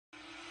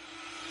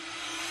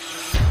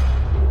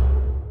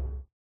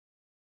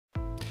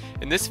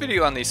this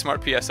video on the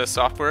SmartPSS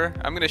software,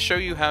 I'm going to show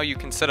you how you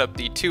can set up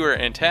the tour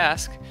and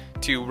task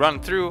to run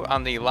through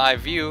on the live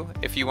view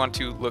if you want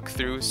to look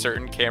through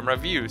certain camera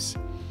views.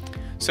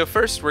 So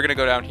first we're going to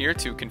go down here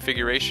to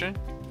configuration.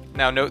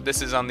 Now note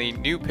this is on the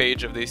new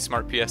page of the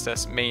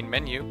SmartPSS main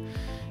menu,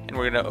 and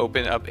we're going to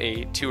open up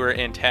a tour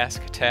and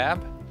task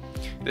tab.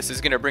 This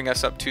is going to bring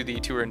us up to the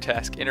tour and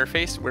task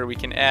interface where we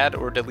can add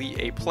or delete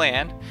a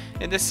plan.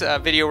 In this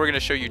video we're going to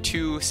show you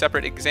two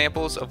separate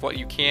examples of what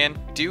you can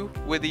do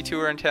with the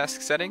tour and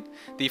task setting.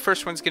 The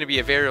first one's going to be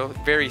a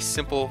very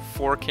simple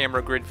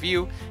 4-camera grid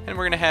view, and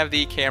we're going to have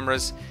the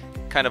cameras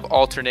kind of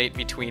alternate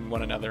between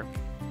one another.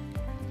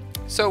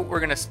 So we're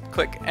going to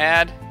click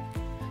add.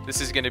 This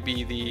is going to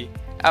be the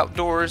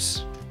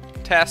outdoors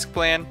task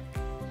plan.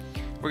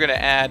 We're going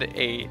to add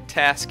a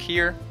task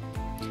here.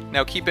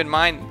 Now keep in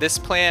mind, this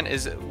plan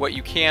is what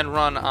you can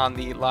run on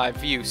the live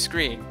view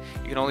screen.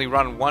 You can only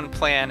run one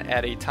plan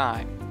at a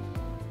time.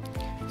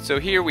 So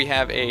here we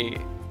have a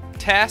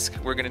task.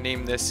 We're going to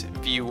name this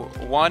view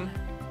 1.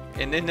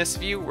 And in this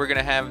view, we're going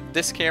to have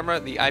this camera,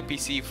 the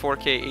IPC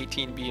 4K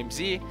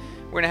 18BMZ.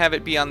 We're going to have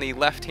it be on the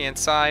left-hand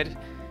side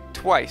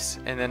twice.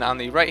 And then on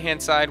the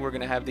right-hand side, we're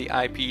going to have the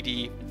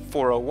IPD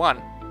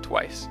 401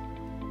 twice.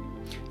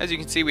 As you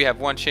can see, we have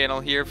one channel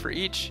here for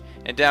each.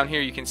 And down here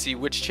you can see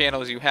which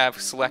channels you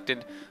have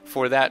selected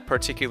for that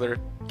particular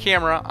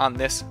camera on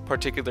this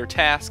particular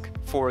task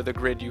for the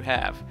grid you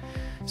have.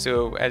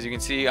 So as you can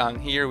see on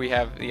here, we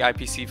have the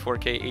IPC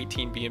 4K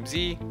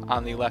 18BMZ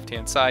on the left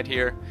hand side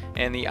here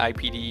and the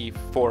IPD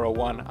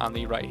 401 on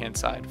the right hand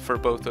side for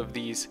both of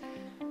these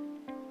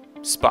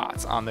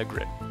spots on the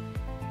grid.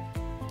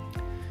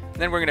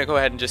 And then we're going to go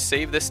ahead and just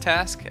save this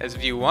task as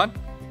view 1.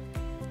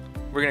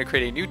 We're going to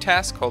create a new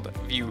task called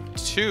view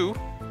 2.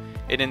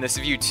 And in this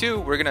view 2,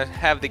 we're going to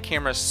have the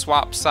camera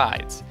swap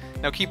sides.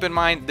 Now keep in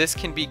mind, this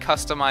can be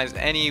customized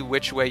any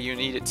which way you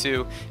need it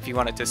to. If you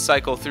want it to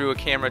cycle through a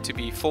camera to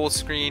be full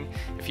screen,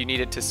 if you need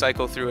it to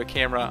cycle through a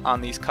camera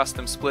on these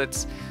custom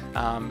splits,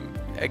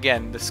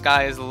 again, the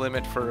sky is the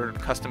limit for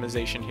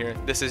customization here.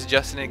 This is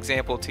just an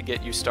example to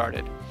get you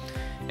started.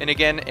 And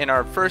again, in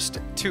our first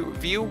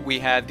view, we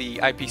had the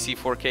IPC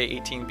 4K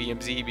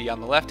 18BMZ be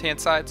on the left-hand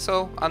side.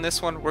 So on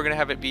this one, we're going to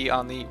have it be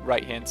on the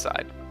right-hand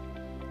side.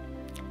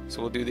 So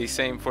we'll do the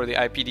same for the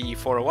IPD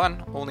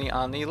 401, only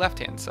on the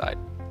left-hand side.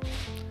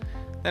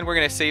 Then we're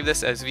going to save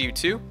this as view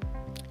 2.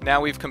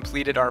 Now we've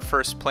completed our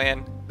first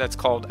plan that's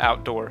called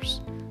outdoors.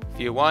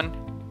 View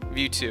 1,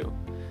 view 2.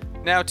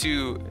 Now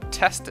to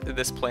test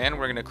this plan,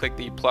 we're going to click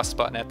the plus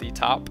button at the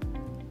top.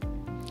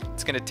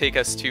 It's going to take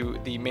us to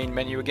the main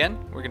menu again.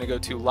 We're going to go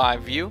to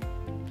live view.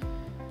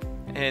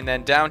 And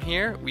then down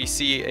here we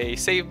see a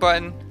save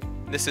button.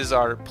 This is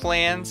our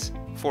plans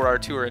for our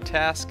tour and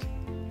task.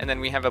 And then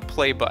we have a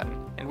play button.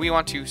 And we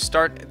want to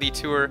start the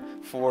tour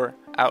for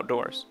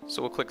outdoors.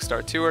 So we'll click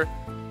start tour.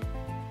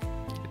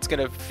 It's going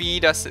to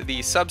feed us the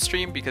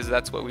substream because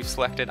that's what we've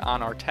selected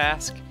on our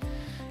task.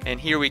 And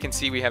here we can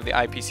see we have the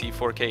IPC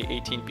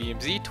 4K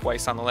 18BMZ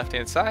twice on the left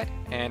hand side.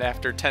 And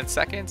after 10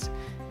 seconds,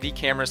 the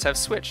cameras have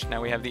switched.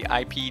 Now we have the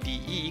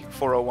IPDE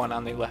 401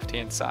 on the left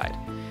hand side.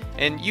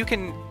 And you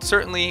can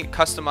certainly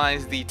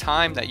customize the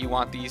time that you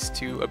want these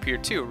to appear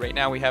to. Right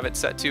now we have it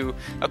set to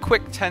a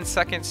quick 10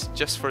 seconds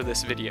just for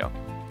this video.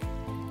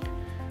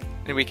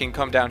 And we can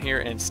come down here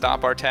and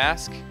stop our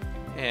task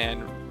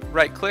and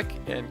right click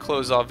and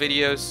close all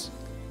videos.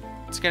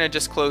 It's going to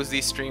just close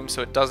these streams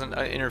so it doesn't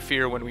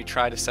interfere when we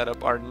try to set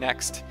up our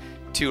next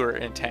tour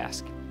and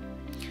task.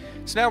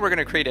 So now we're going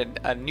to create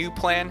a new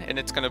plan, and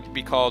it's going to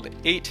be called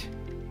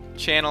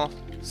 8-channel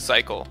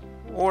cycle,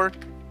 or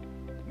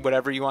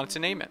whatever you want to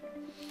name it.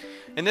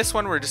 In this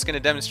one we're just going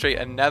to demonstrate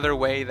another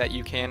way that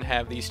you can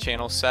have these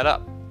channels set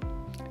up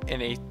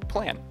in a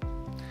plan.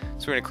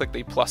 So we're going to click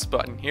the plus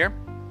button here.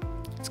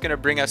 It's going to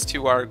bring us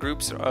to our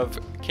groups of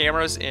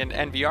cameras in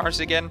NVRs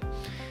again.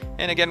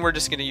 And again, we're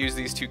just going to use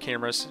these two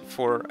cameras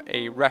for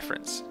a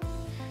reference.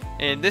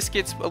 And this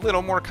gets a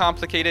little more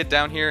complicated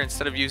down here.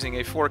 Instead of using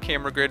a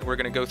 4-camera grid, we're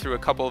going to go through a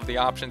couple of the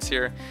options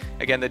here.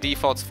 Again, the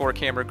default's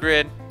 4-camera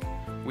grid.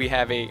 We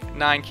have a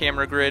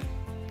 9-camera grid,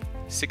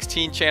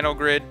 16-channel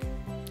grid,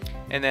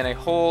 and then a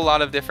whole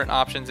lot of different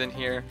options in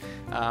here,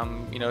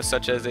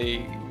 such as a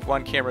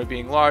 1 camera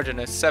being large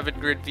and a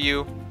 7-grid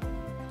view.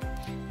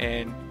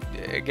 And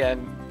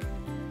again,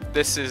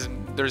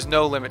 there's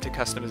no limit to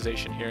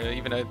customization here,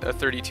 even a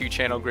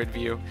 32-channel grid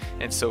view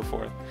and so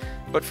forth.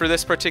 But for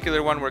this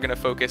particular one, we're going to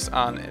focus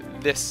on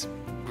this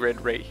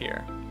grid right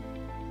here,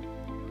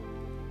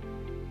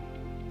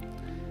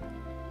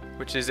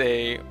 which is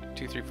a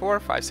 2, 3, 4,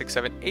 5, 6,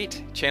 7,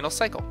 8-channel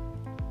cycle.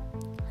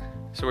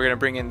 So we're going to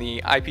bring in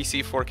the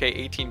IPC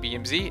 4K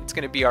 18BMZ. It's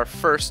going to be our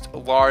first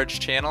large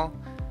channel,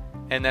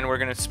 and then we're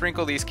going to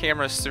sprinkle these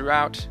cameras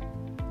throughout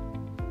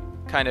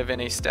kind of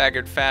in a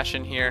staggered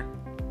fashion here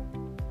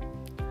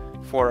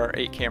for our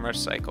 8-camera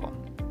cycle.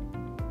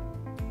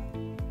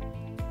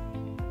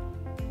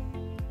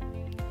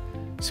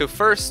 So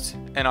first,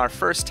 in our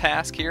first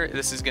task here,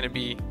 this is going to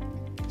be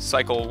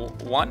cycle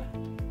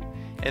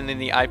 1. and then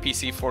the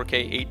IPC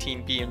 4K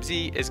 18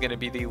 BMZ is going to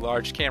be the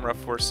large camera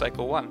for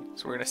cycle 1.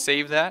 So we're going to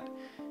save that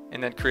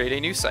and then create a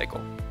new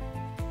cycle.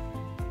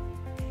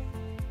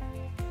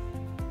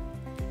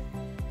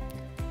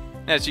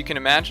 As you can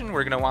imagine,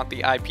 we're going to want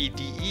the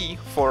IPDE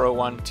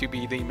 401 to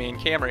be the main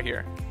camera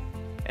here,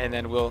 and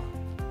then we'll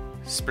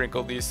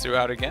sprinkle these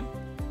throughout again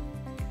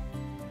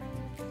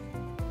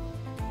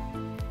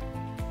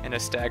in a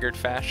staggered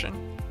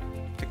fashion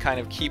to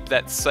kind of keep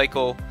that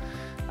cycle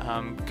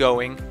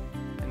going,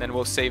 and then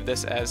we'll save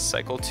this as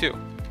cycle 2.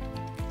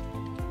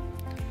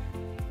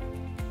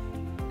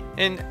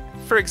 And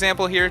for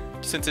example here,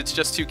 since it's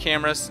just 2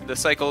 cameras, the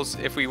cycles,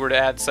 if we were to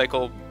add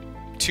cycle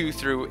 2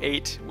 through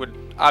 8, would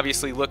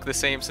obviously look the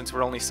same since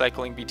we're only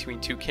cycling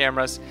between 2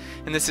 cameras.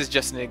 And this is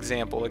just an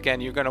example.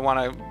 Again, you're going to want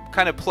to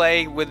kind of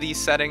play with these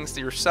settings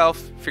yourself,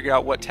 figure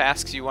out what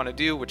tasks you want to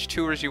do, which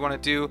tours you want to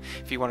do,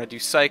 if you want to do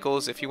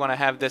cycles, if you want to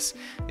have this,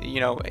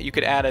 you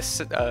could add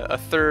a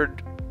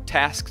third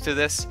task to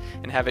this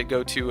and have it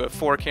go to a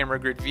 4 camera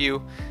grid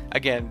view.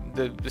 Again,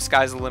 the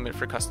sky's the limit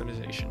for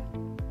customization.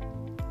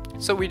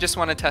 So we just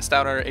want to test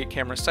out our 8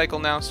 camera cycle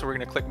now, so we're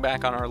going to click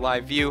back on our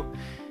live view.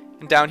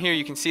 And down here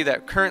you can see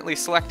that currently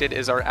selected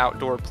is our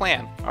outdoor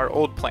plan, our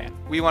old plan.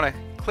 We want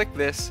to click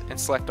this and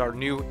select our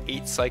new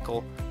 8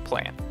 cycle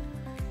plan.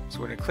 So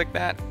we're going to click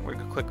that, we're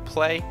going to click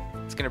play.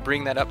 It's going to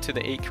bring that up to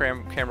the 8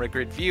 camera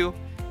grid view,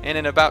 and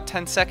in about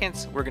 10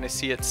 seconds we're going to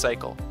see it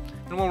cycle.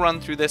 And we'll run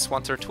through this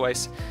once or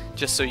twice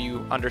just so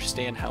you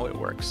understand how it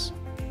works.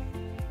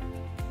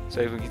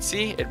 So as we can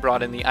see, it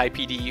brought in the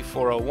IPDE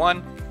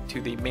 401 to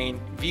the main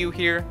view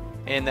here,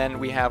 and then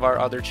we have our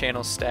other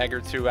channels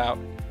staggered throughout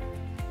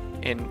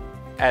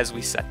as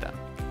we set them.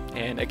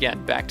 And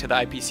again, back to the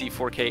IPC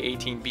 4K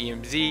 18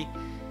 BMZ,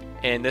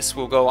 and this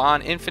will go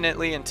on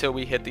infinitely until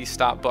we hit the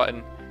stop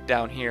button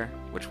down here,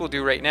 which we'll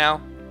do right now,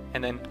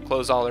 and then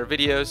close all our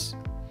videos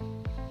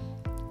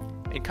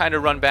and kind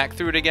of run back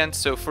through it again.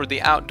 So for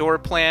the outdoor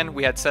plan,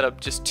 we had set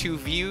up just 2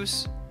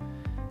 views,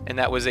 and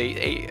that was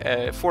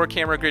a 4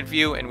 camera grid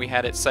view, and we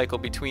had it cycle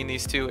between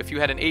these 2. If you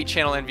had an 8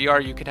 channel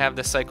NVR, you could have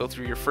this cycle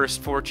through your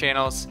first 4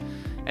 channels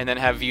and then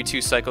have view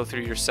 2 cycle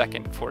through your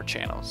second 4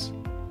 channels.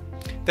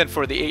 Then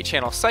for the 8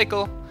 channel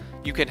cycle,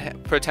 you could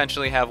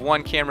potentially have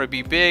 1 camera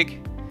be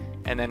big,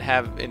 and then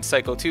have in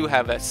cycle 2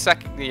 have a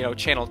second,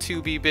 channel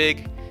 2 be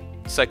big,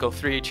 cycle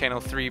 3, channel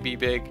 3 be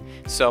big,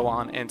 so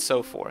on and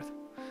so forth.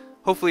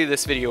 Hopefully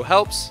this video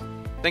helps.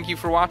 Thank you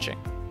for watching.